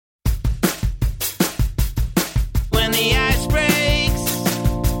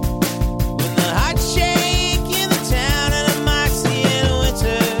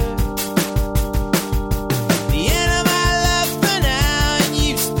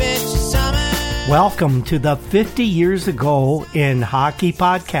Welcome to the 50 Years Ago in Hockey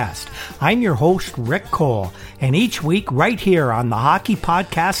podcast. I'm your host, Rick Cole, and each week right here on the Hockey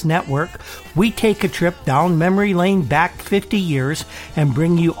Podcast Network, we take a trip down memory lane back 50 years and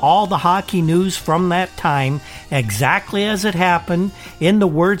bring you all the hockey news from that time exactly as it happened in the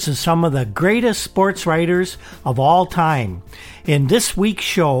words of some of the greatest sports writers of all time. In this week's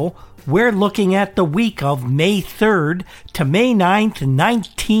show, we're looking at the week of May 3rd to May 9th,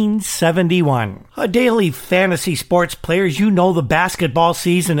 1971. Daily fantasy sports players, you know the basketball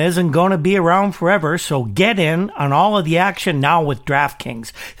season isn't going to be around forever, so get in on all of the action now with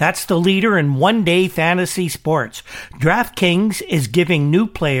DraftKings. That's the leader in one-day fantasy sports. DraftKings is giving new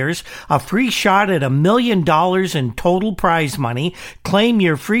players a free shot at $1 million in total prize money. Claim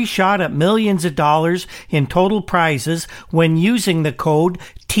your free shot at millions of dollars in total prizes when using the code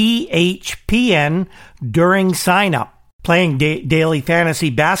THPN during sign-up. Playing daily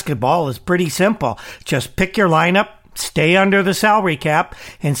fantasy basketball is pretty simple. Just pick your lineup, stay under the salary cap,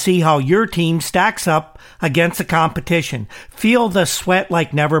 and see how your team stacks up against the competition. Feel the sweat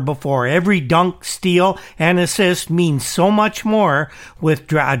like never before. Every dunk, steal, and assist means so much more with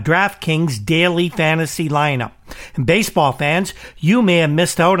DraftKings daily fantasy lineup. And baseball fans, you may have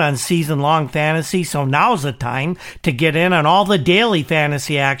missed out on season-long fantasy, so now's the time to get in on all the daily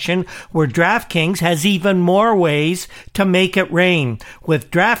fantasy action where DraftKings has even more ways to make it rain. With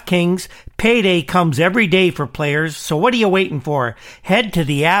DraftKings, payday comes every day for players, so what are you waiting for? Head to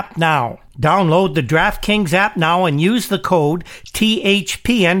the app now. Download the DraftKings app now and use the code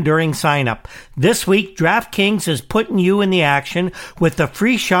THPN during sign-up. This week, DraftKings is putting you in the action with a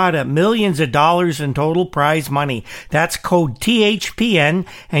free shot at millions of dollars in total prize money. That's code THPN,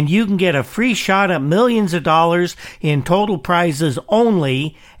 and you can get a free shot at millions of dollars in total prizes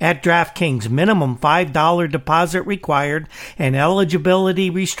only at DraftKings. Minimum $5 deposit required, and eligibility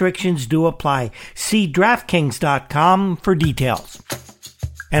restrictions do apply. See DraftKings.com for details.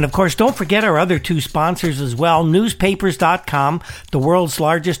 And of course, don't forget our other two sponsors as well. Newspapers.com, the world's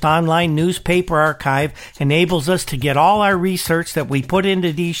largest online newspaper archive, enables us to get all our research that we put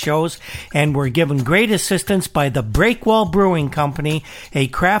into these shows, and we're given great assistance by the Breakwell Brewing Company, a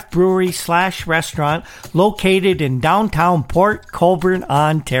craft brewery/restaurant located in downtown Port Colborne,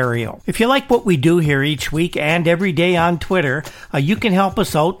 Ontario. If you like what we do here each week and every day on Twitter, you can help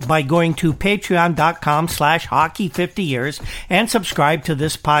us out by going to patreon.com/hockey50years and subscribe to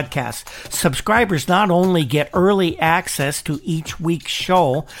this podcast. Subscribers not only get early access to each week's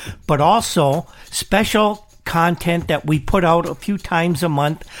show, but also special content that we put out a few times a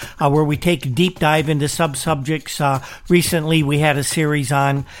month where we take a deep dive into sub-subjects. Recently, we had a series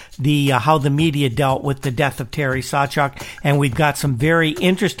on the how the media dealt with the death of Terry Sawchuk, and we've got some very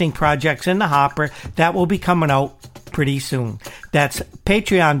interesting projects in the hopper that will be coming out pretty soon. That's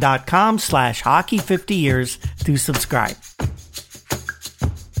patreon.com/hockey50years to subscribe.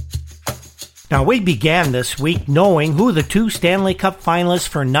 Now, we began this week knowing who the two Stanley Cup finalists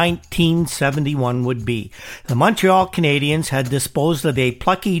for 1971 would be. The Montreal Canadiens had disposed of a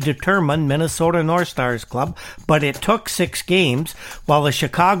plucky, determined Minnesota North Stars club, but it took 6 games, while the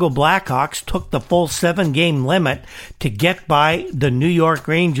Chicago Blackhawks took the full 7-game limit to get by the New York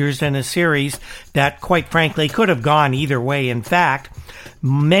Rangers in a series that, quite frankly, could have gone either way. In fact,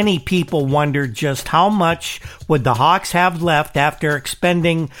 many people wondered just how much would the Hawks have left after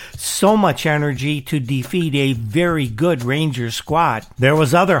expending so much energy to defeat a very good Rangers squad. There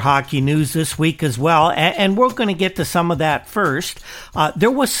was other hockey news this week as well, and we're going to get to some of that first.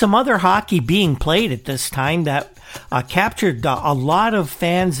 There was some other hockey being played at this time that captured a lot of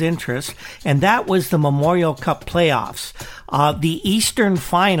fans' interest, and that was the Memorial Cup playoffs. The Eastern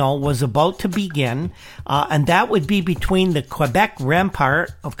Final was about to begin, and that would be between the Quebec Rempart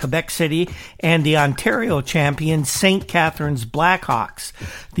of Quebec City and the Ontario champion St. Catharines Blackhawks.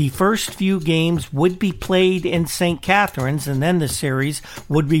 The first few games would be played in St. Catharines, and then the series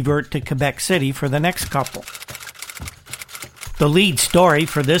would revert to Quebec City for the next couple. The lead story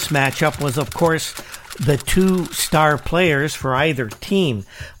for this matchup was, of course, the two star players for either team.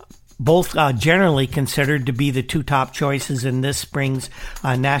 Both generally considered to be the two top choices in this spring's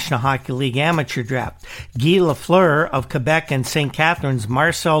National Hockey League amateur draft. Guy Lafleur of Quebec and St. Catharines'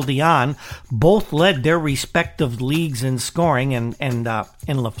 Marcel Dionne both led their respective leagues in scoring, and in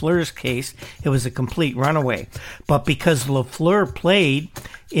Lafleur's case, it was a complete runaway. But because Lafleur played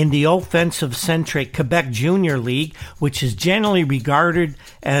in the offensive-centric Quebec Junior League, which is generally regarded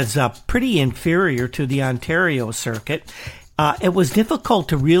as pretty inferior to the Ontario circuit, it was difficult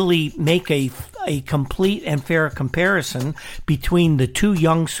to really make a complete and fair comparison between the two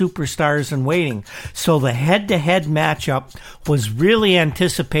young superstars in waiting. So the head-to-head matchup was really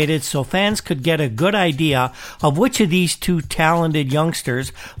anticipated so fans could get a good idea of which of these two talented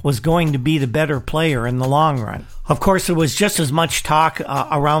youngsters was going to be the better player in the long run. Of course, there was just as much talk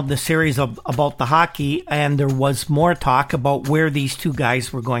around the series about the hockey, and there was more talk about where these two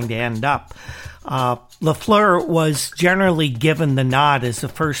guys were going to end up. Lafleur was generally given the nod as the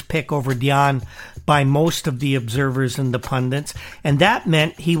first pick over Dion by most of the observers and the pundits, and that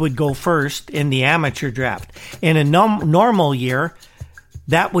meant he would go first in the amateur draft. In a normal year,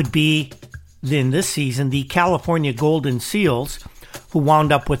 that would be, in this season, the California Golden Seals, who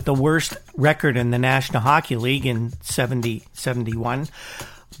wound up with the worst record in the National Hockey League in 70-71.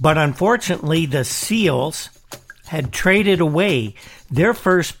 But unfortunately, the Seals had traded away their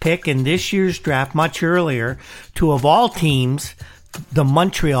first pick in this year's draft much earlier to, of all teams, the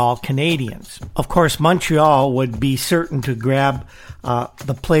Montreal Canadiens. Of course, Montreal would be certain to grab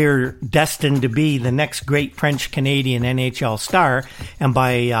the player destined to be the next great French-Canadian NHL star, and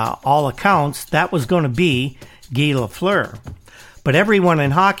by all accounts, that was going to be Guy Lafleur. But everyone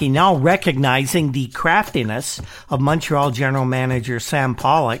in hockey now recognizing the craftiness of Montreal general manager Sam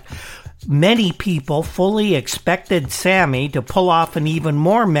Pollock, many people fully expected Sammy to pull off an even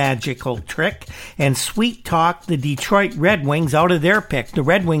more magical trick and sweet-talk the Detroit Red Wings out of their pick. The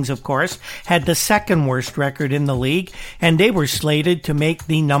Red Wings, of course, had the second worst record in the league, and they were slated to make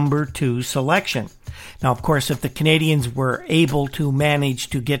the number 2 selection. Now, of course, if the Canadiens were able to manage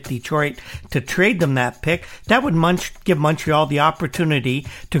to get Detroit to trade them that pick, that would give Montreal the opportunity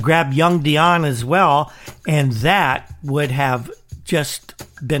to grab young Dion as well, and that would have just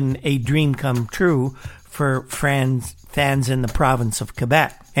been a dream come true for fans in the province of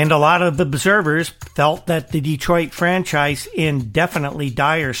Quebec. And a lot of observers felt that the Detroit franchise, in definitely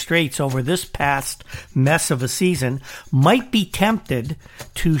dire straits over this past mess of a season, might be tempted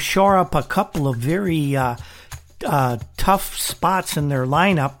to shore up a couple of very tough spots in their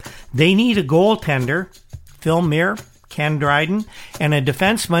lineup. They need a goaltender, Phil Muir, Ken Dryden, and a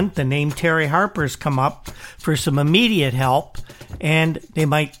defenseman. The name Terry Harper's come up for some immediate help, and they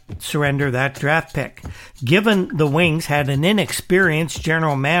might surrender that draft pick. Given the Wings had an inexperienced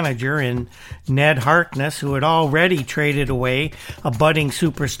general manager in Ned Harkness, who had already traded away a budding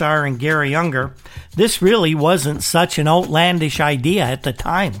superstar in Gary Younger, this really wasn't such an outlandish idea at the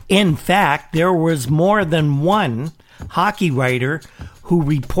time. In fact, there was more than one hockey writer who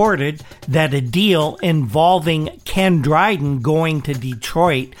reported that a deal involving Ken Dryden going to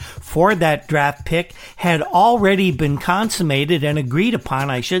Detroit for that draft pick had already been consummated and agreed upon,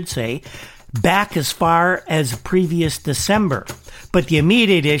 I should say, back as far as previous December. But the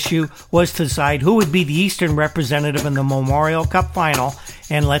immediate issue was to decide who would be the Eastern representative in the Memorial Cup final,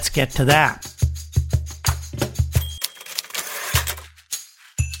 and let's get to that.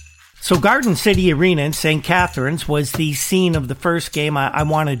 So Garden City Arena in St. Catharines was the scene of the first game. I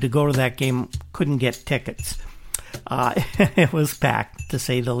wanted to go to that game, couldn't get tickets. It was packed, to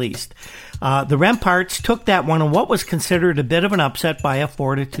say the least. The Remparts took that one in what was considered a bit of an upset by a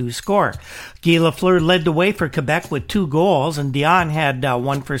 4-2 score. Guy Lafleur led the way for Quebec with 2 goals, and Dion had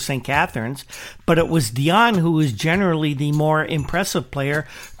one for St. Catharines. But it was Dion who was generally the more impressive player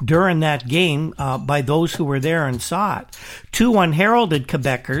during that game by those who were there and saw it. 2 unheralded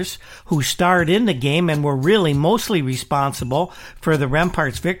Quebecers who starred in the game and were really mostly responsible for the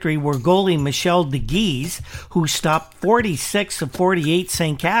Remparts' victory were goalie Michel Deguise, who stopped 46 of 48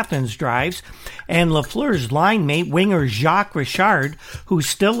 St. Catharines drives, and Lafleur's line mate, winger Jacques Richard, who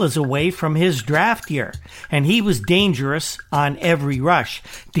still is away from his draft year. And he was dangerous on every rush.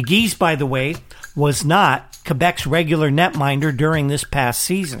 Deguise, by the way, was not Quebec's regular netminder during this past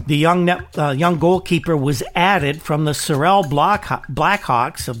season. The young goalkeeper was added from the Sorel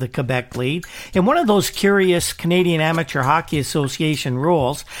Blackhawks of the Quebec League in one of those curious Canadian Amateur Hockey Association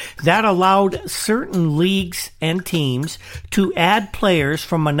rules that allowed certain leagues and teams to add players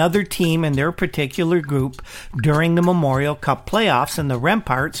from another team in their particular group during the Memorial Cup playoffs, and the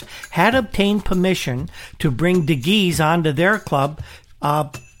Remparts had obtained permission to bring Deguise onto their club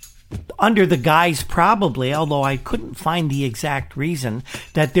under the guise, probably, although I couldn't find the exact reason,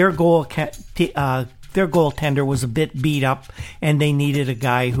 that their goaltender was a bit beat up and they needed a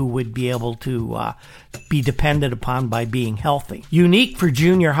guy who would be able to be depended upon by being healthy. Unique for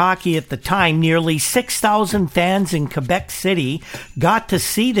junior hockey at the time, nearly 6,000 fans in Quebec City got to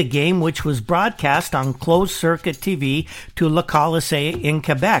see the game, which was broadcast on closed-circuit TV to Le Colisée in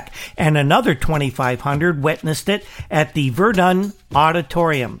Quebec, and another 2,500 witnessed it at the Verdun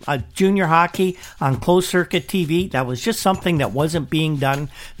Auditorium. Junior hockey on closed-circuit TV, that was just something that wasn't being done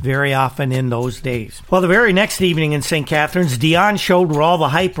very often in those days. Well, the very next evening in St. Catharines, Dion showed what all the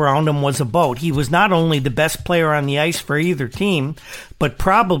hype around him was about. He was not only the best player on the ice for either team, but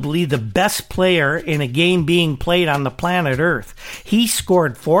probably the best player in a game being played on the planet Earth. He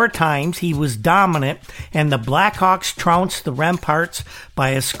scored 4 times, he was dominant, and the Blackhawks trounced the Remparts by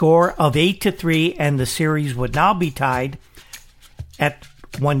a score of 8-3, and the series would now be tied at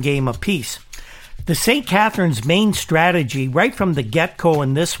 1 game apiece. The St. Catharines' main strategy right from the get-go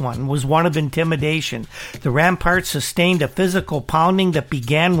in this one was one of intimidation. The Ramparts sustained a physical pounding that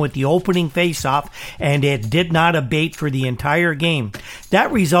began with the opening face-off, and it did not abate for the entire game.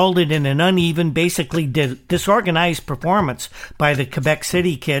 That resulted in an uneven, basically disorganized performance by the Quebec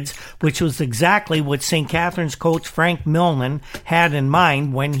City kids, which was exactly what St. Catharines coach Frank Milne had in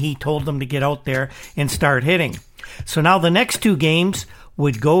mind when he told them to get out there and start hitting. So now the next 2 games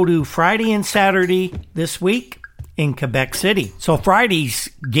would go to Friday and Saturday this week in Quebec City. So Friday's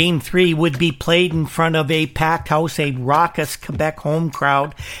Game 3 would be played in front of a packed house, a raucous Quebec home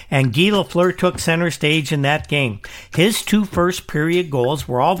crowd, and Guy Lafleur took center stage in that game. His 2 first period goals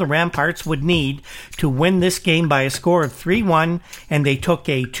were all the Ramparts would need to win this game by a score of 3-1, and they took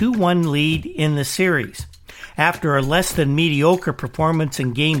a 2-1 lead in the series. After a less than mediocre performance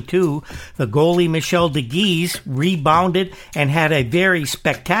in Game 2, the goalie Michel Deguise rebounded and had a very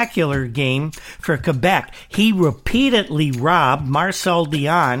spectacular game for Quebec. He repeatedly robbed Marcel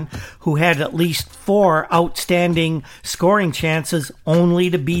Dion, who had at least 4 outstanding scoring chances, only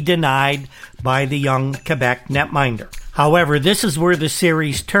to be denied by the young Quebec netminder. However, this is where the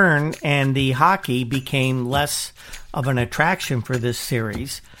series turned and the hockey became less of an attraction for this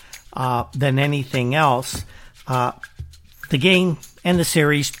series than anything else. The game and the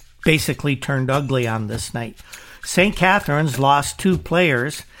series basically turned ugly on this night. St. Catharines lost 2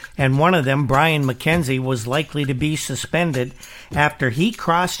 players, and one of them, Brian McKenzie, was likely to be suspended after he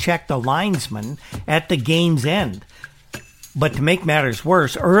cross-checked a linesman at the game's end. But to make matters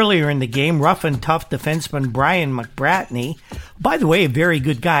worse, earlier in the game, rough and tough defenseman Brian McBratney, by the way, a very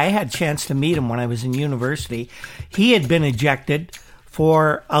good guy. I had a chance to meet him when I was in university. He had been ejected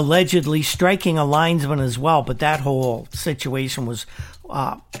for allegedly striking a linesman as well, but that whole situation was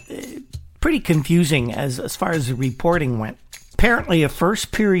pretty confusing as far as the reporting went. Apparently a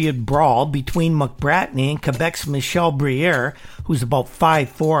first-period brawl between McBratney and Quebec's Michel Briere, who's about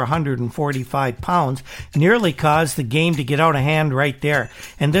 5'4", 145 pounds, nearly caused the game to get out of hand right there,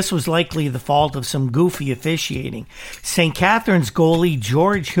 and this was likely the fault of some goofy officiating. St. Catharines goalie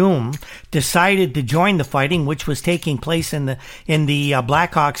George Hume decided to join the fighting, which was taking place in the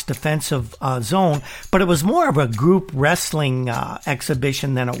Blackhawks defensive zone, but it was more of a group wrestling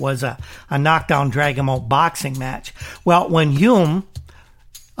exhibition than it was a knockdown, drag-em-out boxing match. Well, when Hume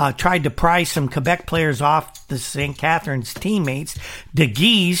tried to pry some Quebec players off the St. Catharines teammates,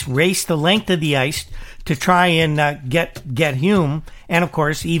 Deguise raced the length of the ice to try and get Hume and, of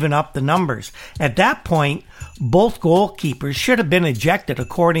course, even up the numbers. At that point, both goalkeepers should have been ejected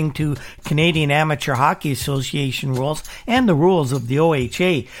according to Canadian Amateur Hockey Association rules and the rules of the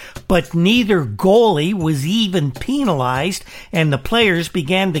OHA. But neither goalie was even penalized, and the players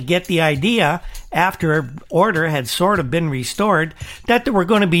began to get the idea, after order had sort of been restored, that there were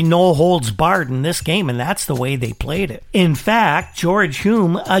going to be no holds barred in this game, and that's the way they played it. In fact, George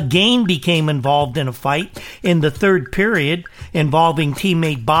Hume again became involved in a fight in the 3rd period involving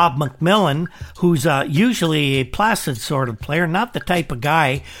teammate Bob McMillan, who's usually a placid sort of player, not the type of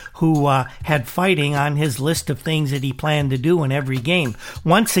guy who had fighting on his list of things that he planned to do in every game.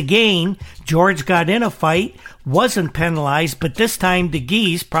 Once again, George got in a fight, wasn't penalized, but this time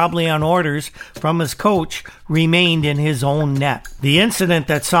Deguise, probably on orders from his coach, remained in his own net. The incident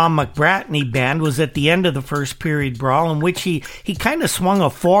that saw McBratney banned was at the end of the first period brawl, in which he kind of swung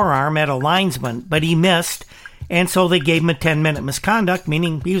a forearm at a linesman, but he missed, and so they gave him a 10-minute misconduct,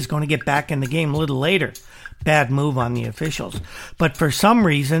 meaning he was going to get back in the game a little later. Bad move on the officials. But for some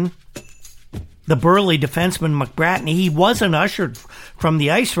reason, the burly defenseman McBratney, he wasn't ushered from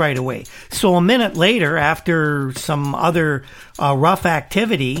the ice right away. So a minute later, after some other rough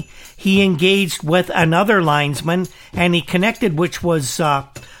activity, he engaged with another linesman, and he connected, which was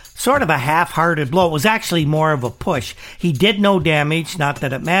sort of a half-hearted blow. It was actually more of a push. He did no damage, not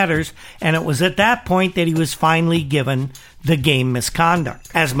that it matters, and it was at that point that he was finally given the game misconduct.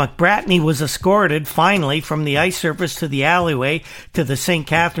 As McBratney was escorted finally from the ice surface to the alleyway to the St.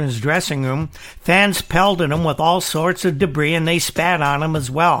 Catharines dressing room, fans pelted him with all sorts of debris and they spat on him as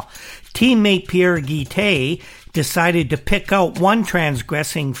well. Teammate Pierre Guité decided to pick out one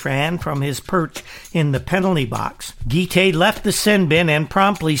transgressing fan from his perch in the penalty box. Guité left the sin bin and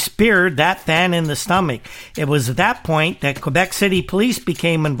promptly speared that fan in the stomach. It was at that point that Quebec City Police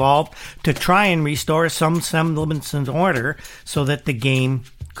became involved to try and restore some semblance of order so that the game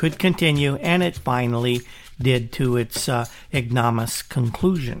could continue, and it finally did to its ignominious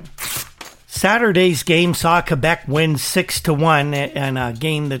conclusion. Saturday's game saw Quebec win 6-1 in a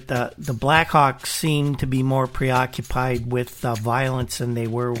game that the Blackhawks seemed to be more preoccupied with violence than they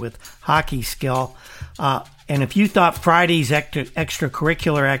were with hockey skill. And if you thought Friday's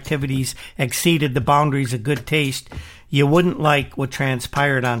extracurricular activities exceeded the boundaries of good taste, you wouldn't like what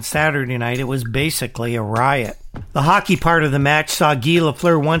transpired on Saturday night. It was basically a riot. The hockey part of the match saw Guy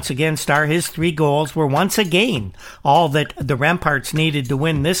Lafleur once again star. His 3 goals were once again all that the Remparts needed to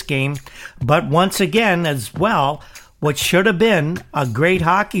win this game. But once again as well, what should have been a great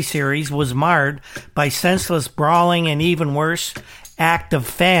hockey series was marred by senseless brawling and, even worse, active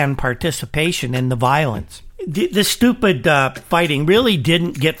fan participation in the violence. The stupid fighting really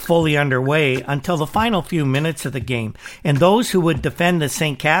didn't get fully underway until the final few minutes of the game, and those who would defend the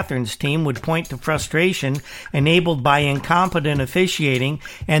St. Catharines team would point to frustration enabled by incompetent officiating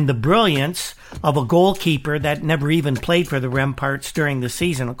and the brilliance of a goalkeeper that never even played for the Remparts during the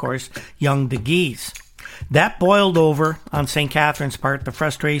season, of course, young De Guise. That boiled over on St. Catharines' part, the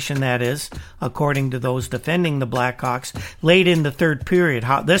frustration that is, according to those defending the Blackhawks, late in the third period.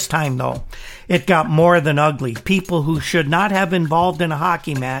 This time, though, it got more than ugly. People who should not have been involved in a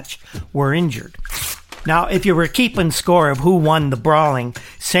hockey match were injured. Now, if you were keeping score of who won the brawling,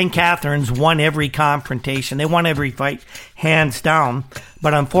 St. Catharines won every confrontation. They won every fight, hands down.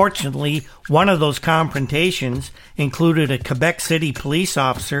 But unfortunately, one of those confrontations included a Quebec City police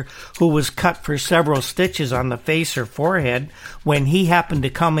officer who was cut for several stitches on the face or forehead when he happened to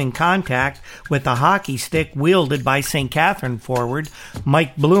come in contact with a hockey stick wielded by St. Catherine forward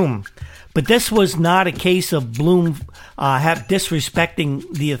Mike Bloom. But this was not a case of Bloom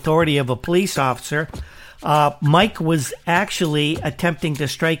disrespecting the authority of a police officer. Mike was actually attempting to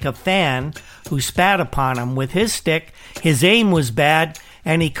strike a fan who spat upon him with his stick. His aim was bad,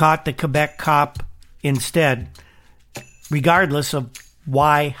 and he caught the Quebec cop instead. Regardless of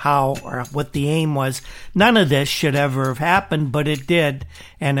why, how, or what the aim was, none of this should ever have happened, but it did,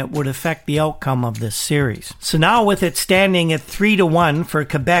 and it would affect the outcome of this series. So now, with it standing at 3-1 for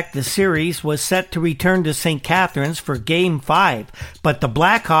Quebec, the series was set to return to St. Catharines for Game 5, but the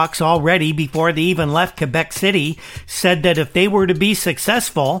Blackhawks already, before they even left Quebec City, said that if they were to be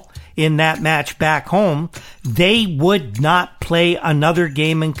successful in that match back home, they would not play another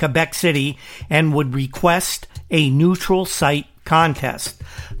game in Quebec City and would request a neutral site contest.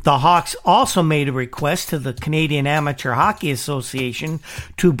 The Hawks also made a request to the Canadian Amateur Hockey Association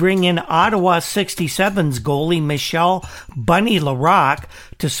to bring in Ottawa 67's goalie Michel Bunny Larocque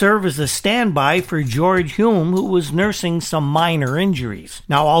to serve as a standby for George Hume, who was nursing some minor injuries.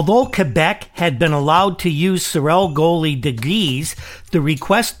 Now, although Quebec had been allowed to use Sorel goalie De Guise, the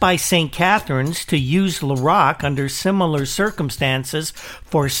request by St. Catharines to use Larocque under similar circumstances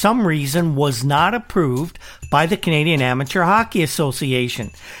for some reason was not approved by the Canadian Amateur Hockey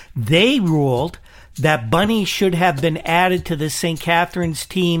Association. They ruled that Bunny should have been added to the St. Catharines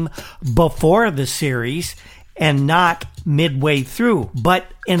team before the series and not midway through. But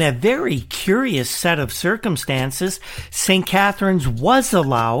in a very curious set of circumstances, St. Catharines was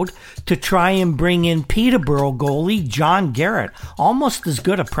allowed to try and bring in Peterborough goalie John Garrett, almost as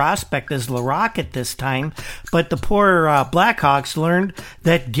good a prospect as Larocque at this time, but the poor Blackhawks learned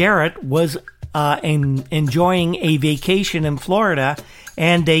that Garrett was enjoying a vacation in Florida,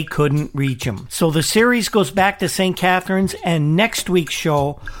 and they couldn't reach him. So the series goes back to St. Catharines, and next week's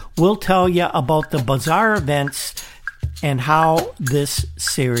show will tell you about the bizarre events and how this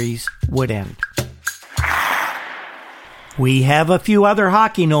series would end. We have a few other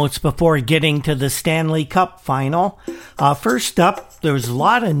hockey notes before getting to the Stanley Cup final. First up, there's a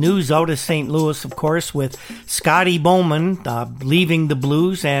lot of news out of St. Louis, of course, with Scotty Bowman leaving the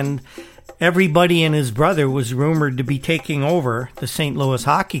Blues, and everybody and his brother was rumored to be taking over the St. Louis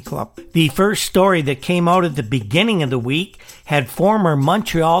Hockey Club. The first story that came out at the beginning of the week had former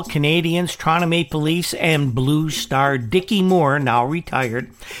Montreal Canadiens, Toronto Maple Leafs, and Blues star Dickie Moore, now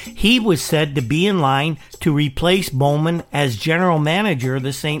retired. He was said to be in line to replace Bowman as general manager of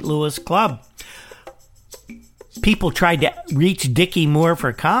the St. Louis club. People tried to reach Dickie Moore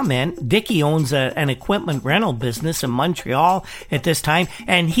for comment. Dickie owns an equipment rental business in Montreal at this time,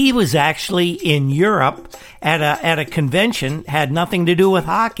 and he was actually in Europe at a convention, had nothing to do with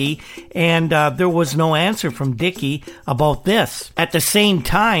hockey, and there was no answer from Dickie about this. At the same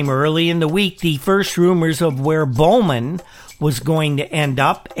time, early in the week, the first rumors of where Bowman was going to end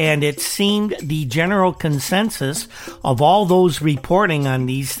up, and it seemed the general consensus of all those reporting on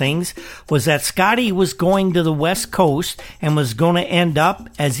these things was that Scotty was going to the West Coast and was going to end up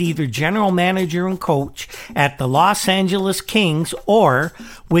as either general manager and coach at the Los Angeles Kings or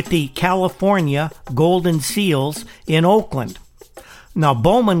with the California Golden Seals in Oakland. Now,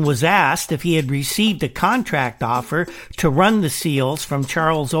 Bowman was asked if he had received a contract offer to run the Seals from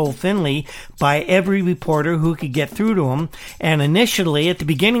Charles O. Finley by every reporter who could get through to him, and initially, at the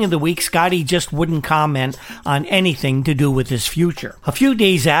beginning of the week, Scotty just wouldn't comment on anything to do with his future. A few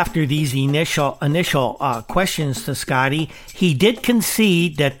days after these initial questions to Scotty, he did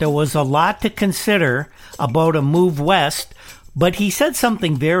concede that there was a lot to consider about a move west, but he said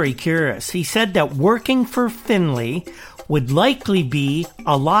something very curious. He said that working for Finley would likely be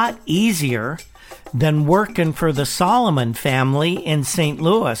a lot easier than working for the Solomon family in St.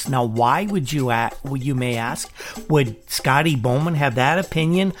 Louis. Now, why would you may ask? Would Scotty Bowman have that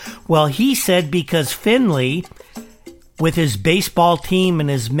opinion? Well, he said because Finley, with his baseball team and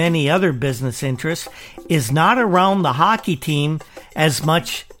his many other business interests, is not around the hockey team as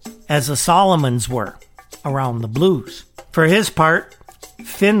much as the Solomons were around the Blues. For his part,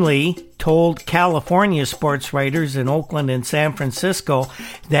 Finley told California sports writers in Oakland and San Francisco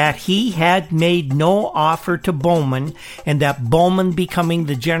that he had made no offer to Bowman and that Bowman becoming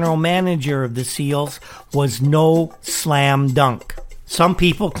the general manager of the Seals was no slam dunk. Some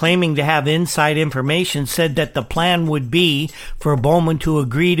people claiming to have inside information said that the plan would be for Bowman to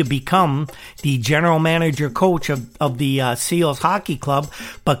agree to become the general manager coach of the Seals Hockey Club,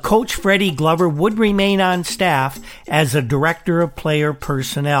 but Coach Freddie Glover would remain on staff as a director of player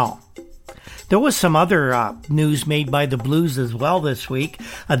personnel. There was some other news made by the Blues as well this week.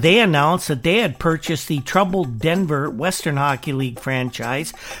 They announced that they had purchased the troubled Denver Western Hockey League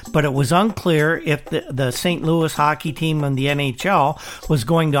franchise, but it was unclear if the St. Louis hockey team in the NHL was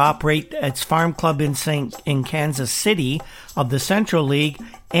going to operate its farm club in Kansas City of the Central League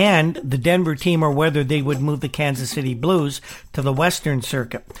and the Denver team, or whether they would move the Kansas City Blues to the Western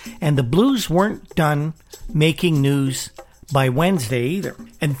Circuit. And the Blues weren't done making news by Wednesday either.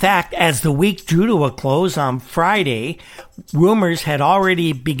 In fact, as the week drew to a close on Friday, rumors had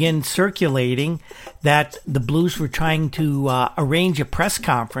already begun circulating that the Blues were trying to arrange a press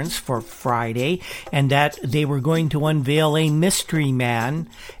conference for Friday and that they were going to unveil a mystery man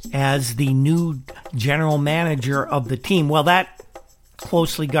as the new general manager of the team. Well, that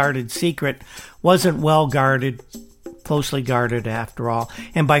closely guarded secret wasn't well guarded, closely guarded after all.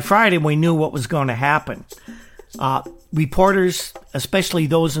 And by Friday, we knew what was going to happen. Reporters, especially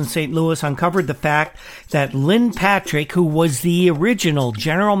those in St. Louis, uncovered the fact that Lynn Patrick, who was the original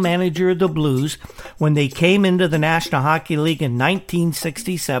general manager of the Blues when they came into the National Hockey League in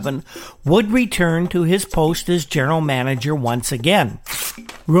 1967, would return to his post as general manager once again.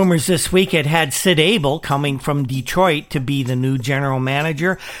 Rumors this week had Sid Abel coming from Detroit to be the new general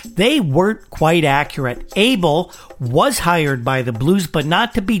manager. They weren't quite accurate. Abel was hired by the Blues, but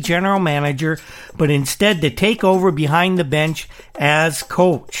not to be general manager, but instead to take over behind the bench as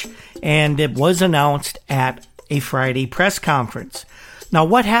coach. And it was announced at a Friday press conference. Now,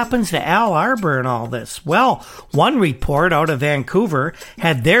 what happens to Al Arbour in all this? Well, one report out of Vancouver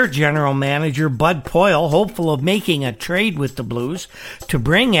had their general manager, Bud Poile, hopeful of making a trade with the Blues to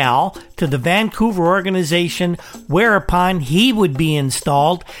bring Al to the Vancouver organization, whereupon he would be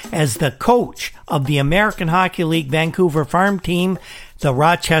installed as the coach of the American Hockey League Vancouver farm team, the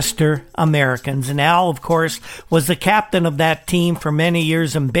Rochester Americans. And Al, of course, was the captain of that team for many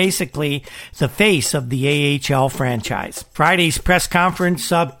years and basically the face of the AHL franchise. Friday's press conference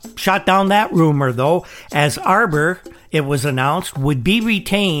shot down that rumor, though, as Arbour, it was announced, would be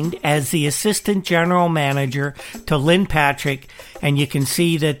retained as the assistant general manager to Lynn Patrick. And you can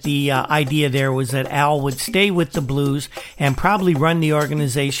see that the idea there was that Al would stay with the Blues and probably run the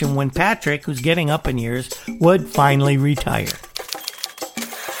organization when Patrick, who's getting up in years, would finally retire.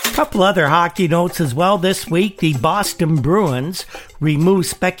 Couple other hockey notes as well this week. The Boston Bruins removed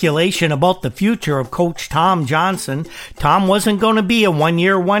speculation about the future of coach Tom Johnson. Tom wasn't going to be a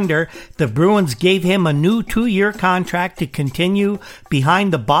one-year wonder. The Bruins gave him a new 2-year contract to continue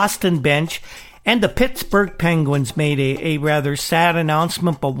behind the Boston bench. And the Pittsburgh Penguins made a rather sad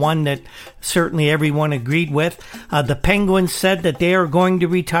announcement, but one that certainly everyone agreed with. The Penguins said that they are going to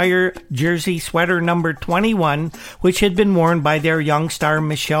retire jersey sweater number 21, which had been worn by their young star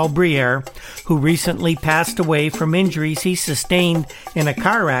Michel Briere, who recently passed away from injuries he sustained in a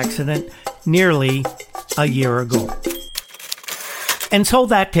car accident nearly a year ago. And so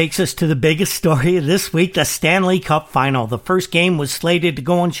that takes us to the biggest story of this week, the Stanley Cup Final. The first game was slated to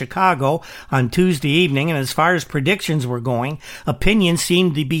go in Chicago on Tuesday evening, and as far as predictions were going, opinions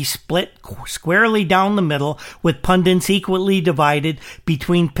seemed to be split squarely down the middle, with pundits equally divided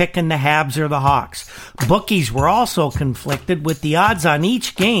between picking the Habs or the Hawks. Bookies were also conflicted, with the odds on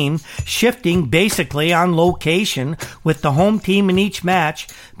each game shifting basically on location, with the home team in each match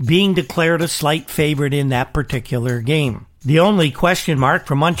being declared a slight favorite in that particular game. The only question mark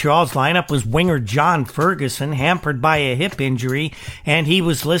for Montreal's lineup was winger John Ferguson, hampered by a hip injury, and he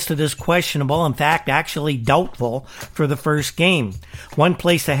was listed as questionable, in fact, actually doubtful for the first game. One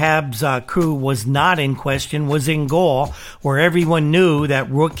place the Habs crew was not in question was in goal, where everyone knew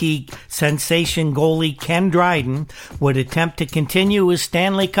that rookie sensation goalie Ken Dryden would attempt to continue his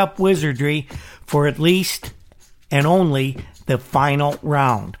Stanley Cup wizardry for at least and only the final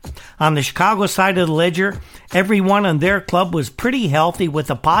round. On the Chicago side of the ledger, everyone in their club was pretty healthy, with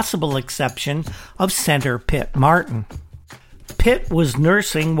a possible exception of center Pitt Martin. Pitt was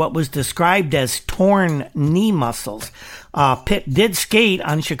nursing what was described as torn knee muscles. Pitt did skate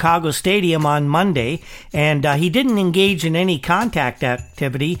on Chicago Stadium on Monday, and he didn't engage in any contact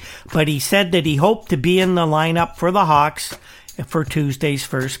activity, but he said that he hoped to be in the lineup for the Hawks for Tuesday's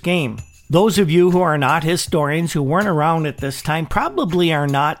first game. Those of you who are not historians, who weren't around at this time, probably are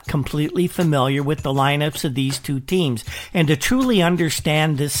not completely familiar with the lineups of these two teams. And to truly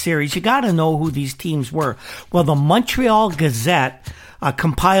understand this series, you got to know who these teams were. Well, the Montreal Gazette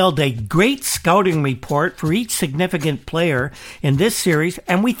compiled a great scouting report for each significant player in this series,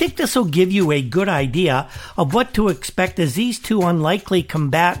 and we think this will give you a good idea of what to expect, as these two unlikely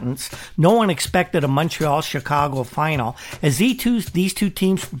combatants, no one expected a Montreal-Chicago final. As these two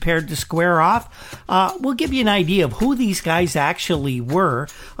teams prepared to square off, we'll give you an idea of who these guys actually were,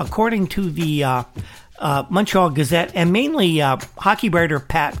 according to the Montreal Gazette, and mainly hockey writer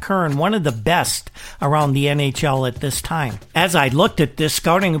Pat Curran, one of the best around the NHL at this time. As I looked at this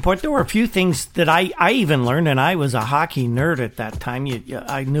scouting report, there were a few things that I even learned, and I was a hockey nerd at that time.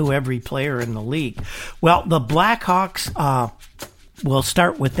 I knew every player in the league. Well, the Blackhawks, we'll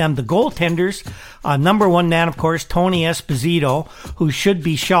start with them. The goaltenders, number one man, of course, Tony Esposito, who should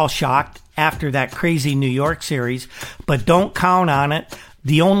be shell-shocked after that crazy New York series, but don't count on it.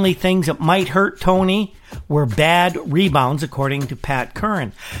 The only things that might hurt Tony were bad rebounds, according to Pat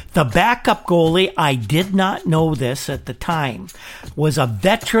Curran. The backup goalie, I did not know this at the time, was a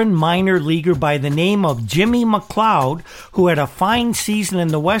veteran minor leaguer by the name of Jimmy McLeod, who had a fine season in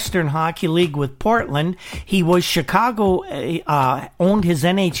the Western Hockey League with Portland. He was Chicago, owned his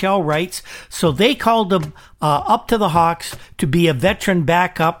NHL rights, so they called him up to the Hawks to be a veteran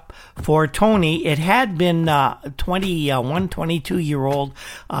backup for Tony. It had been 22-year-old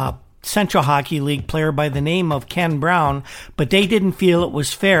Central Hockey League player by the name of Ken Brown, but they didn't feel it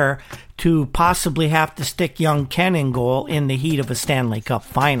was fair to possibly have to stick young Ken in goal in the heat of a Stanley Cup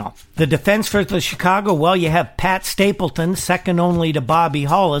final. The defense for the Chicago, well, you have Pat Stapleton, second only to Bobby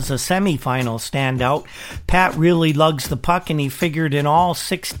Hull, as a semifinal standout. Pat really lugs the puck, and he figured in all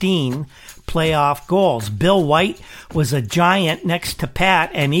 16 playoff goals. Bill White was a giant next to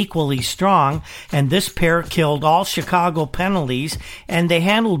Pat and equally strong, and this pair killed all Chicago penalties, and they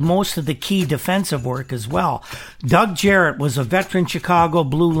handled most of the key defensive work as well. Doug Jarrett was a veteran Chicago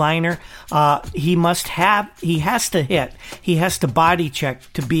blue liner. He has to hit. He has to body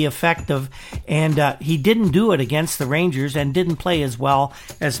check to be effective, and he didn't do it against the Rangers and didn't play as well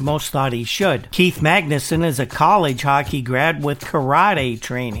as most thought he should. Keith Magnuson is a college hockey grad with karate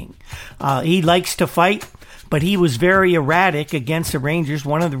training. He likes to fight, but he was very erratic against the Rangers,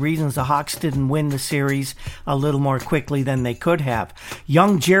 one of the reasons the Hawks didn't win the series a little more quickly than they could have.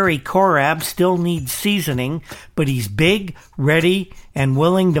 Young Jerry Korab still needs seasoning, but he's big, ready, and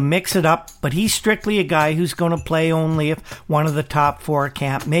willing to mix it up, but he's strictly a guy who's going to play only if one of the top four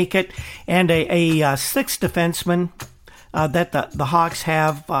can't make it. And a sixth defenseman, that the Hawks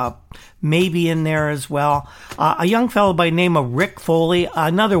have maybe in there as well. A young fellow by the name of Rick Foley,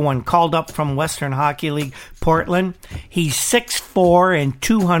 another one called up from Western Hockey League, Portland. He's 6'4" and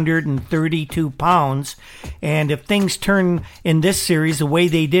 232 pounds. And if things turn in this series the way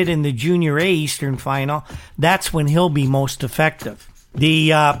they did in the Junior A Eastern Final, that's when he'll be most effective.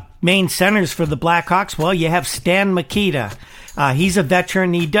 The main centers for the Blackhawks, well, you have Stan Mikita. He's a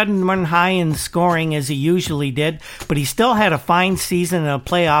veteran. He doesn't run high in scoring as he usually did, but he still had a fine season and a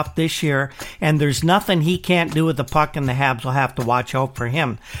playoff this year, and there's nothing he can't do with the puck, and the Habs will have to watch out for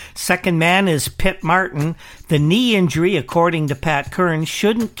him. Second man is Pitt Martin. The knee injury, according to Pat Curran,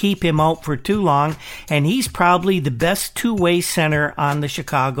 shouldn't keep him out for too long, and he's probably the best two-way center on the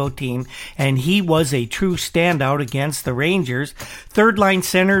Chicago team, and he was a true standout against the Rangers. Third-line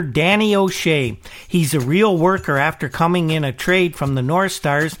center, Danny O'Shea. He's a real worker after coming in a trade from the North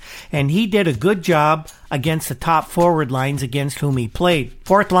Stars, and he did a good job against the top forward lines against whom he played.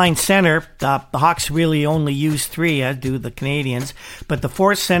 Fourth line center, the Hawks really only use three, as do the Canadians, but the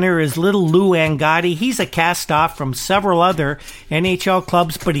fourth center is little Lou Angotti. He's a cast-off from several other NHL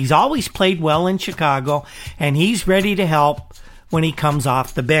clubs, but he's always played well in Chicago, and he's ready to help when he comes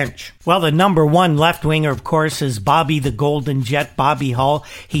off the bench. Well, the number one left winger, of course, is Bobby the Golden Jet, Bobby Hull.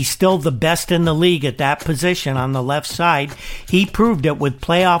 He's still the best in the league at that position on the left side. He proved it with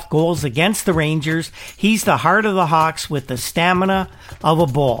playoff goals against the Rangers. He's the heart of the Hawks with the stamina of a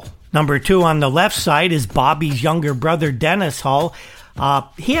bull. Number two on the left side is Bobby's younger brother, Dennis Hull.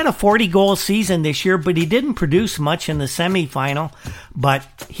 He had a 40-goal season this year, but he didn't produce much in the semifinal. But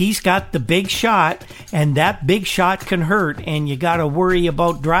he's got the big shot, and that big shot can hurt, and you got to worry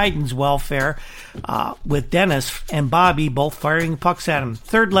about Dryden's welfare with Dennis and Bobby both firing pucks at him.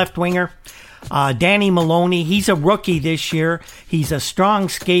 Third left winger, Danny Maloney. He's a rookie this year. He's a strong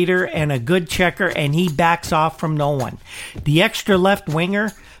skater and a good checker, and he backs off from no one. The extra left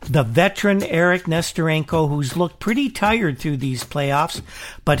winger, the veteran Eric Nestorenko, who's looked pretty tired through these playoffs,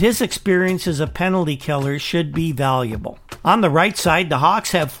 but his experience as a penalty killer should be valuable. On the right side, the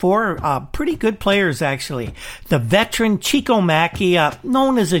Hawks have four pretty good players, actually. The veteran Chico Mackey,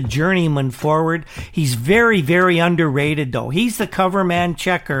 known as a journeyman forward. He's very, very underrated, though. He's the cover man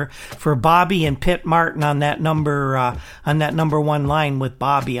checker for Bobby and Pitt Martin on that number one line with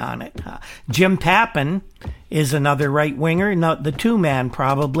Bobby on it. Jim Pappen is another right winger, not the two-man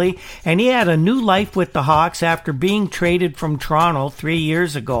probably, and he had a new life with the Hawks after being traded from Toronto 3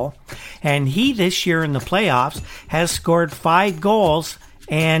 years ago. And he, this year in the playoffs, has scored 5 goals,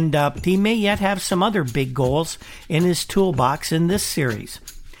 and he may yet have some other big goals in his toolbox in this series.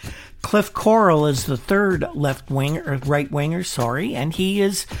 Cliff Corral is the third right winger, and he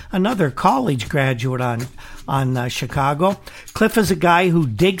is another college graduate on Chicago. Cliff is a guy who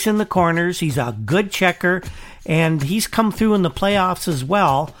digs in the corners. He's a good checker, and he's come through in the playoffs as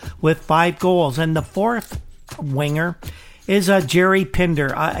well with 5 goals. And the fourth winger is Jerry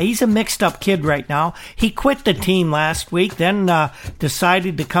Pinder. He's a mixed-up kid right now. He quit the team last week, then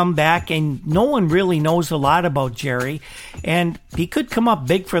decided to come back, and no one really knows a lot about Jerry. And he could come up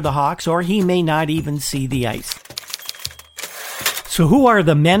big for the Hawks, or he may not even see the ice. So who are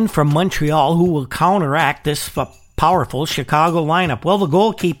the men from Montreal who will counteract this powerful Chicago lineup? Well, the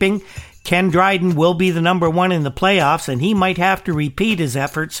goalkeeping, Ken Dryden will be the number one in the playoffs, and he might have to repeat his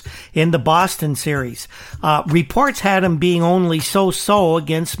efforts in the Boston series. Reports had him being only so-so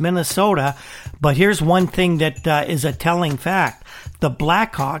against Minnesota, but here's one thing that is a telling fact. The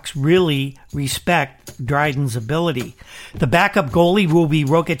Blackhawks really respect Dryden's ability. The backup goalie will be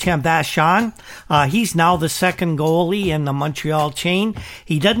Rogatchan Vachon. He's now the second goalie in the Montreal chain.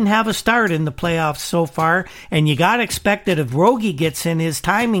 He doesn't have a start in the playoffs so far, and you got to expect that if Rogie gets in, his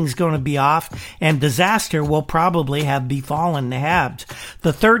timing's going to be off, and disaster will probably have befallen the Habs.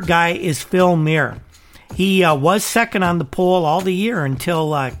 The third guy is Phil Muir. He was second on the poll all the year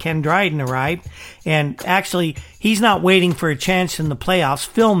until Ken Dryden arrived. And actually, he's not waiting for a chance in the playoffs.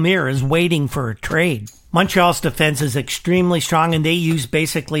 Phil Muir is waiting for a trade. Montreal's defense is extremely strong, and they use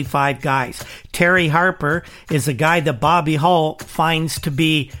basically 5 guys. Terry Harper is a guy that Bobby Hull finds to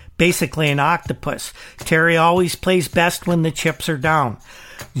be basically an octopus. Terry always plays best when the chips are down.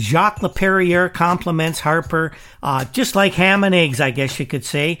 Jacques Laperriere compliments Harper, just like ham and eggs, I guess you could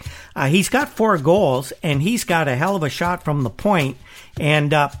say. He's got 4 goals, and he's got a hell of a shot from the point,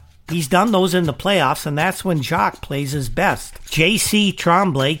 and he's done those in the playoffs, and that's when Jacques plays his best. J.C.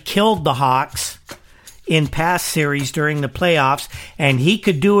 Tremblay killed the Hawks in past series during the playoffs, and he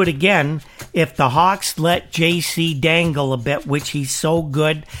could do it again if the Hawks let JC dangle a bit, which he's so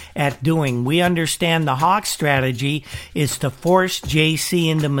good at doing. We understand the Hawks' strategy is to force JC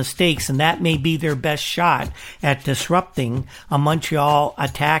into mistakes, and that may be their best shot at disrupting a Montreal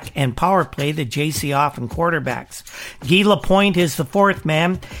attack and power play that JC often quarterbacks. Guy Lapointe is the fourth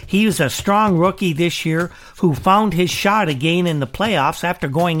man. He was a strong rookie this year who found his shot again in the playoffs after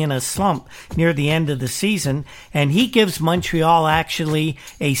going in a slump near the end of the season, and he gives Montreal actually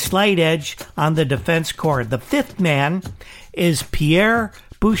a slight edge on the defense core. The fifth man is Pierre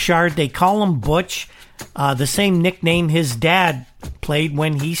Bouchard. They call him Butch, the same nickname his dad played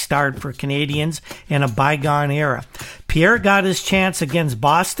when he starred for Canadians in a bygone era. Pierre got his chance against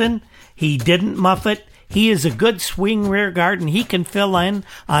Boston. He didn't muff it. He is a good swing rear guard, and he can fill in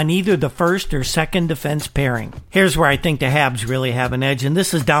on either the first or second defense pairing. Here's where I think the Habs really have an edge, and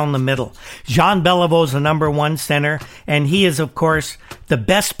this is down the middle. Jean Beliveau is the number one center, and he is, of course, the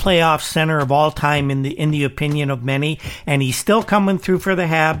best playoff center of all time in the opinion of many, and he's still coming through for the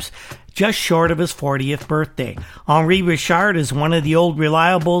Habs, just short of his 40th birthday. Henri Richard is one of the old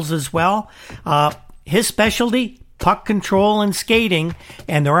reliables as well. His specialty, puck control and skating,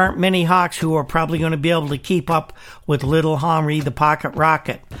 and there aren't many Hawks who are probably going to be able to keep up with little Henri the Pocket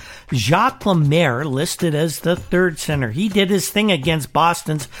Rocket. Jacques Lemaire listed as the third center. He did his thing against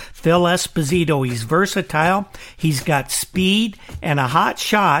Boston's Phil Esposito. He's versatile. He's got speed and a hot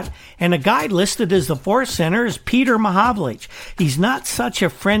shot. And a guy listed as the fourth center is Peter Mahovlich. He's not such a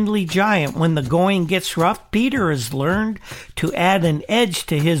friendly giant when the going gets rough. Peter has learned to add an edge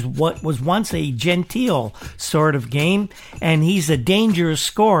to his what was once a genteel sort of game, and he's a dangerous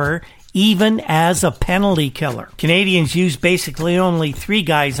scorer even as a penalty killer. Canadians use basically only three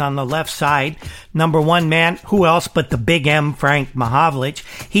guys on the left side. Number one man, who else but the Big M, Frank Mahovlich.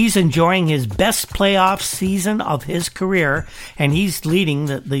 He's enjoying his best playoff season of his career, and he's leading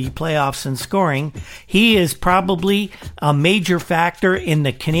the playoffs in scoring. He is probably a major factor in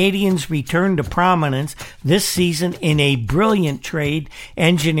the Canadians' return to prominence this season in a brilliant trade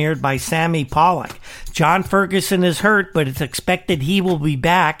engineered by Sammy Pollock. John Ferguson is hurt, but it's expected he will be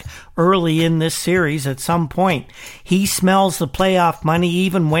back early in this series at some point. He smells the playoff money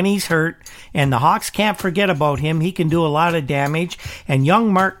even when he's hurt, and the Hawks can't forget about him. He can do a lot of damage, and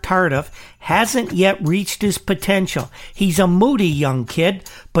young Mark Tardif hasn't yet reached his potential. He's a moody young kid,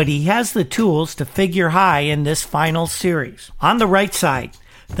 but he has the tools to figure high in this final series. On the right side,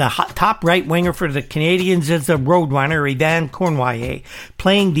 the top right winger for the Canadians is the Roadrunner, Yvan Cournoyer,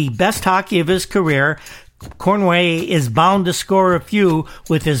 playing the best hockey of his career. Cournoyer is bound to score a few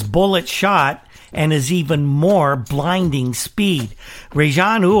with his bullet shot and his even more blinding speed.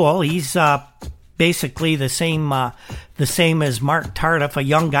 Réjean Houle, he's basically the same as Mark Tardif, a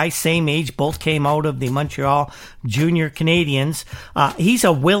young guy, same age, both came out of the Montreal Junior Canadiens. He's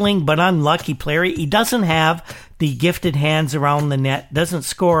a willing but unlucky player. He doesn't have the gifted hands around the net, doesn't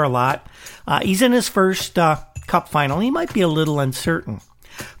score a lot. He's in his first cup final. He might be a little uncertain.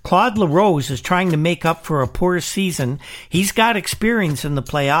 Claude LaRose is trying to make up for a poor season. He's got experience in the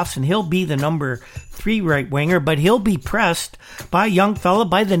playoffs, and he'll be the number 3 right winger, but he'll be pressed by a young fella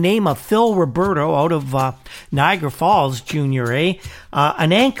by the name of Phil Roberto out of Niagara Falls Junior A.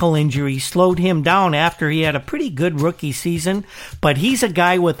 An ankle injury slowed him down after he had a pretty good rookie season, but he's a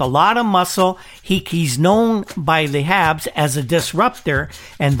guy with a lot of muscle. He's known by the Habs as a disruptor,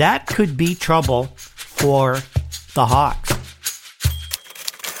 and that could be trouble for the Hawks.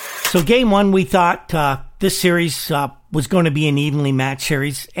 So game one, we thought this series was going to be an evenly matched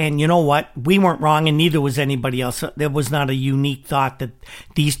series. And you know what? We weren't wrong, and neither was anybody else. There was not a unique thought that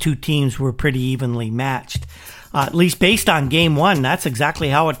these two teams were pretty evenly matched. At least based on game one, that's exactly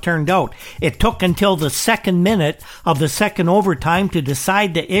how it turned out. It took until the second minute of the second overtime to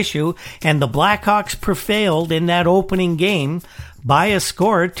decide the issue, and the Blackhawks prevailed in that opening game by a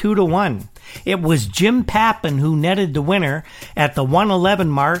score 2-1. It was Jim Pappen who netted the winner at the 1:11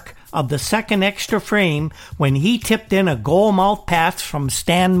 mark of the second extra frame when he tipped in a goal-mouth pass from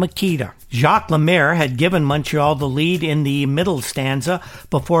Stan Mikita. Jacques Lemaire had given Montreal the lead in the middle stanza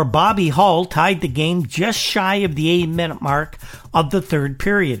before Bobby Hull tied the game just shy of the 8-minute mark of the third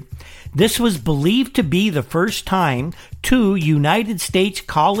period. This was believed to be the first time two United States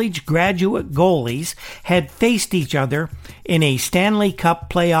college graduate goalies had faced each other in a Stanley Cup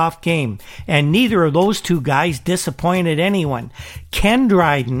playoff game, and neither of those two guys disappointed anyone. Ken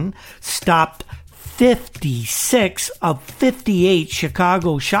Dryden stopped 56 of 58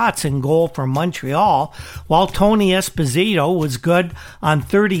 Chicago shots in goal for Montreal, while Tony Esposito was good on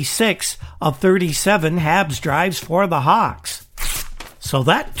 36 of 37 Habs drives for the Hawks. So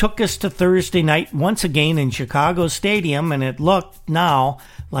that took us to Thursday night once again in Chicago Stadium, and it looked now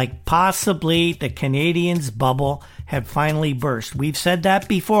like possibly the Canadiens' bubble had finally burst. We've said that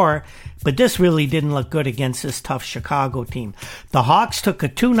before, but this really didn't look good against this tough Chicago team. The Hawks took a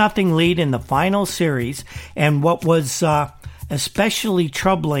 2-0 lead in the final series, and what was especially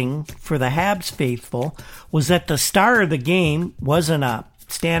troubling for the Habs faithful was that the star of the game wasn't a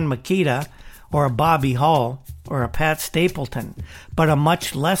Stan Mikita or a Bobby Hull or a Pat Stapleton, but a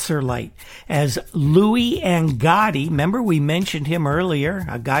much lesser light, as Louis Angotti, remember we mentioned him earlier,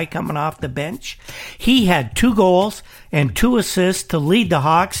 a guy coming off the bench, he had 2 goals and 2 assists to lead the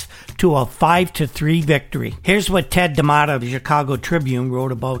Hawks to a 5-3 victory. Here's what Ted D'Amato of the Chicago Tribune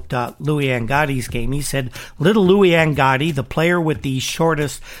wrote about Louis Angotti's game. He said, "Little Louis Angotti, the player with the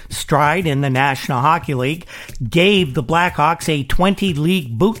shortest stride in the National Hockey League, gave the Blackhawks a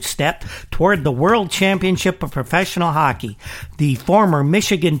 20-league boot step toward the World Championship of Professional Hockey. The former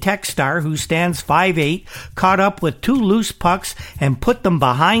Michigan Tech star, who stands 5'8", caught up with 2 loose pucks and put them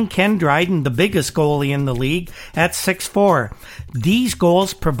behind Ken Dryden, the biggest goalie in the league, at 6'4". These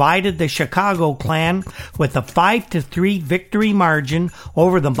goals provided the Chicago Clan with a 5-3 victory margin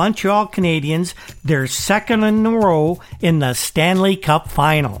over the Montreal Canadiens, their second in a row in the Stanley Cup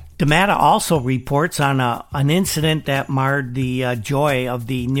final." D'Amato also reports on an incident that marred the joy of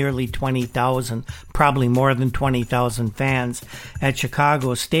the nearly 20,000, probably more than 20,000 fans at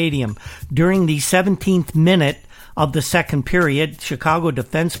Chicago Stadium. During the 17th minute of the second period, Chicago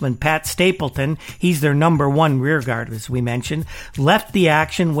defenseman Pat Stapleton, he's their number 1 rearguard, as we mentioned, left the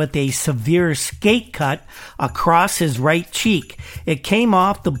action with a severe skate cut across his right cheek. It came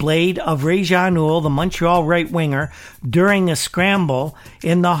off the blade of Réjean Houle, the Montreal right winger, during a scramble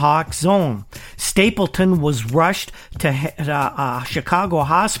in the Hawks zone. Stapleton was rushed to Chicago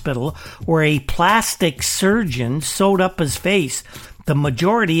hospital, where a plastic surgeon sewed up his face, the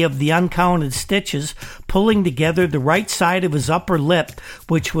majority of the uncounted stitches pulling together the right side of his upper lip,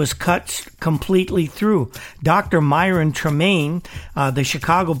 which was cut completely through. Dr. Myron Tremaine, the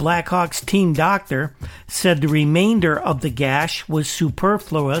Chicago Blackhawks team doctor, said the remainder of the gash was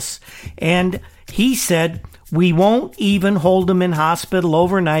superfluous, and he said, "We won't even hold him in hospital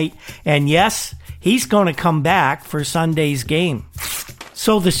overnight, and yes, he's going to come back for Sunday's game."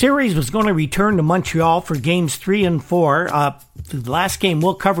 So the series was going to return to Montreal for games 3 and 4. The last game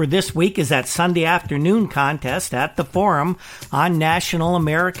we'll cover this week is that Sunday afternoon contest at the Forum on National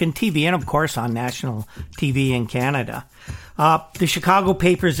American TV, and of course on National TV in Canada. The Chicago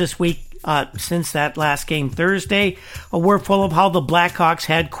papers this week, since that last game Thursday, were full of how the Blackhawks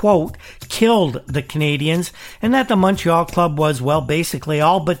had, quote, killed the Canadiens, and that the Montreal club was, well, basically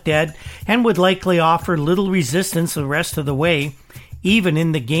all but dead and would likely offer little resistance the rest of the way, even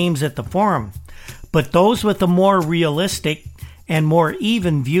in the games at the Forum. But those with a more realistic and more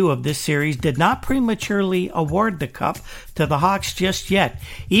even view of this series did not prematurely award the cup to the Hawks just yet.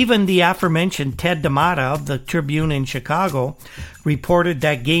 Even the aforementioned Ted D'Amato of the Tribune in Chicago reported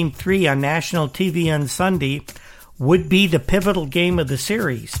that Game 3 on national TV on Sunday would be the pivotal game of the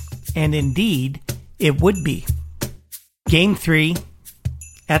series. And indeed, it would be. Game 3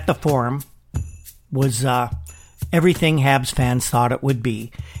 at the Forum was everything Habs fans thought it would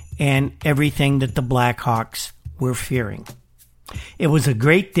be, and everything that the Blackhawks were fearing. It was a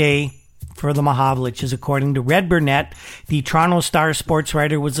great day for the Mahavliches. According to Red Burnett, the Toronto Star sports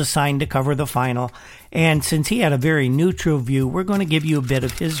writer, was assigned to cover the final, and since he had a very neutral view, we're going to give you a bit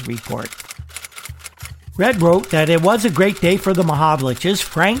of his report. Red wrote that it was a great day for the Mahavliches.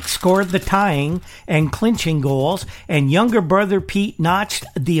 Frank scored the tying and clinching goals, and younger brother Pete notched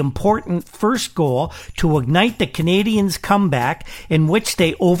the important first goal to ignite the Canadiens' comeback, in which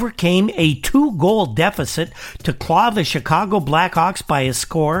they overcame a 2-goal deficit to claw the Chicago Blackhawks by a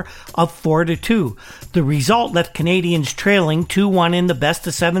score of 4-2. The result left Canadiens trailing 2-1 in the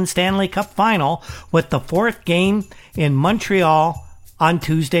best-of-7 Stanley Cup final, with the 4th game in Montreal on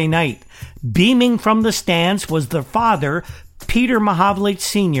Tuesday night. Beaming from the stands was their father, Peter Mahavlich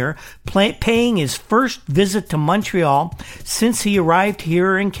Sr., paying his first visit to Montreal since he arrived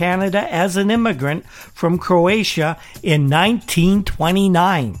here in Canada as an immigrant from Croatia in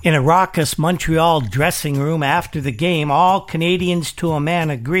 1929. In a raucous Montreal dressing room after the game, all Canadians to a man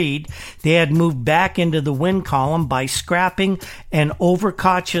agreed they had moved back into the win column by scrapping an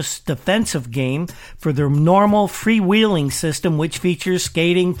overcautious defensive game for their normal freewheeling system, which features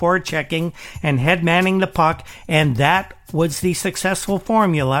skating, forechecking, and headmanning the puck, and that was the successful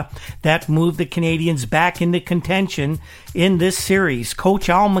formula that moved the Canadiens back into contention in this series. Coach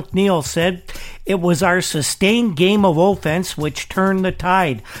Al McNeil said, "It was our sustained game of offense which turned the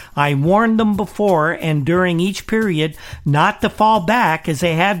tide. I warned them before and during each period not to fall back as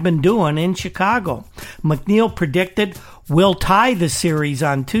they had been doing in Chicago." McNeil predicted, "We'll tie the series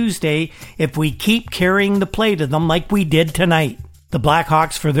on Tuesday if we keep carrying the play to them like we did tonight." The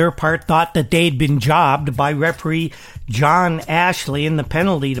Blackhawks, for their part, thought that they'd been jobbed by referee John Ashley in the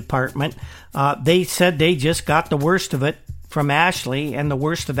penalty department. They said they just got the worst of it from Ashley, and the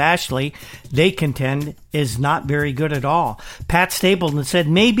worst of Ashley, they contend, is not very good at all. Pat Stapleton said,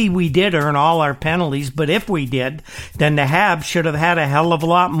 "Maybe we did earn all our penalties, but if we did, then the Habs should have had a hell of a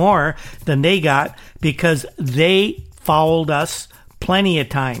lot more than they got because they fouled us plenty of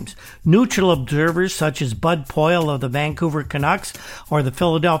times." Neutral observers such as Bud Poyle of the Vancouver Canucks or the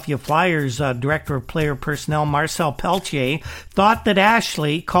Philadelphia Flyers Director of Player Personnel Marcel Pelletier thought that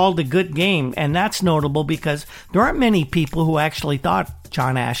Ashley called a good game, and that's notable because there aren't many people who actually thought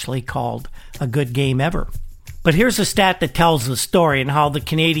John Ashley called a good game ever. But here's a stat that tells the story and how the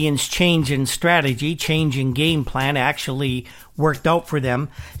Canadiens' change in strategy, change in game plan actually worked out for them.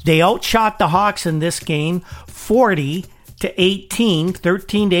 They outshot the Hawks in this game 40-18,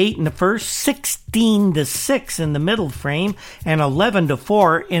 13-8 in the first, 16-6 in the middle frame, and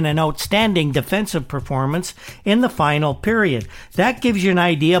 11-4 in an outstanding defensive performance in the final period. That gives you an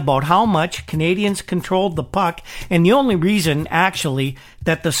idea about how much Canadiens controlled the puck, and the only reason, actually,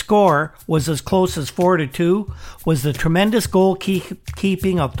 that the score was as close as 4-2 was the tremendous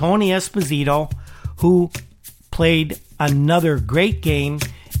goalkeeping of Tony Esposito, who played another great game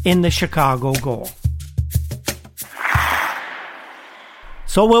in the Chicago goal.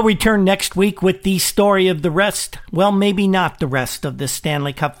 So we'll return next week with the story of the rest. Well, maybe not the rest of the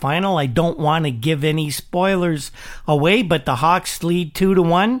Stanley Cup Final. I don't want to give any spoilers away, but the Hawks lead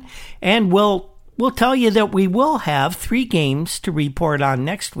 2-1, and we'll tell you that we will have 3 games to report on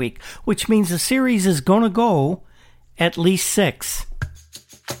next week, which means the series is going to go at least 6.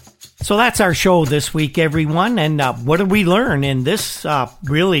 So that's our show this week, everyone. And what did we learn in this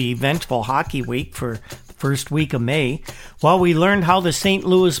really eventful hockey week for first week of May? Well, we learned how the St.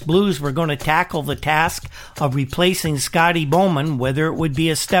 Louis Blues were going to tackle the task of replacing Scotty Bowman. Whether it would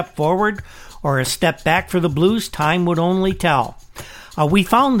be a step forward or a step back for the Blues, time would only tell. We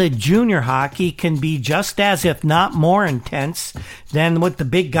found that junior hockey can be just as, if not more intense than what the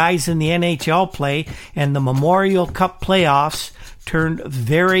big guys in the NHL play, and the Memorial Cup playoffs turned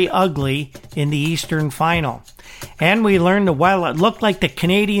very ugly in the Eastern Final. And we learned that while it looked like the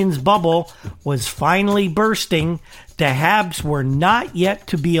Canadiens' bubble was finally bursting, the Habs were not yet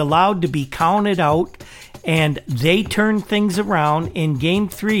to be allowed to be counted out, and they turned things around in Game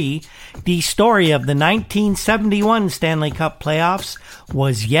 3. The story of the 1971 Stanley Cup playoffs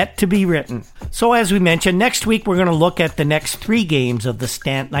was yet to be written. So as we mentioned, next week we're going to look at the next 3 games of the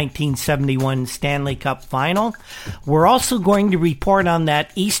 1971 Stanley Cup Final. We're also going to report on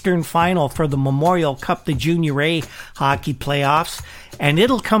that Eastern Final for the Memorial Cup, the Junior A hockey playoffs, and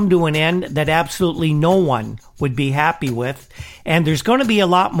it'll come to an end that absolutely no one would be happy with. And there's going to be a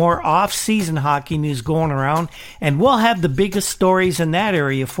lot more off-season hockey news going around, and we'll have the biggest stories in that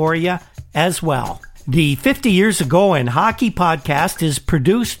area for you as well. The 50 Years Ago in Hockey podcast is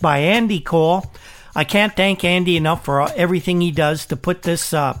produced by Andy Cole. I can't thank Andy enough for everything he does to put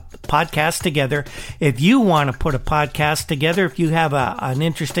this podcast together. If you want to put a podcast together, if you have an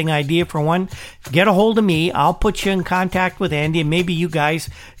interesting idea for one, get a hold of me. I'll put you in contact with Andy, and maybe you guys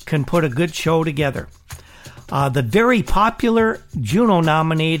can put a good show together. The very popular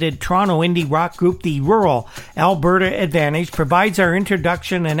Juno-nominated Toronto indie rock group, the Rural Alberta Advantage, provides our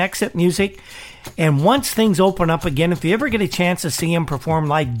introduction and exit music. And once things open up again, if you ever get a chance to see them perform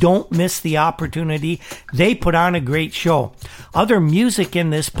live, don't miss the opportunity. They put on a great show. Other music in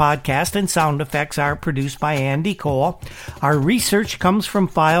this podcast and sound effects are produced by Andy Cole. Our research comes from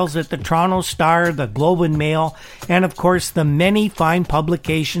files at the Toronto Star, the Globe and Mail, and of course the many fine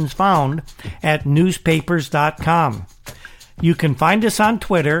publications found at newspapers.com. You can find us on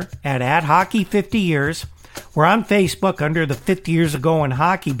Twitter at @Hockey50Years. We're on Facebook under the 50 Years Ago in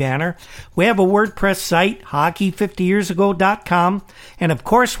Hockey banner. We have a WordPress site, hockey50yearsago.com. And of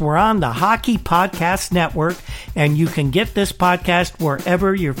course, we're on the Hockey Podcast Network, and you can get this podcast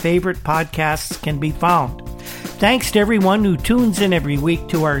wherever your favorite podcasts can be found. Thanks to everyone who tunes in every week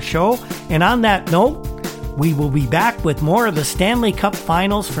to our show. And on that note, we will be back with more of the Stanley Cup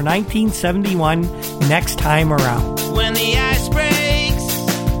Finals for 1971 next time around. When the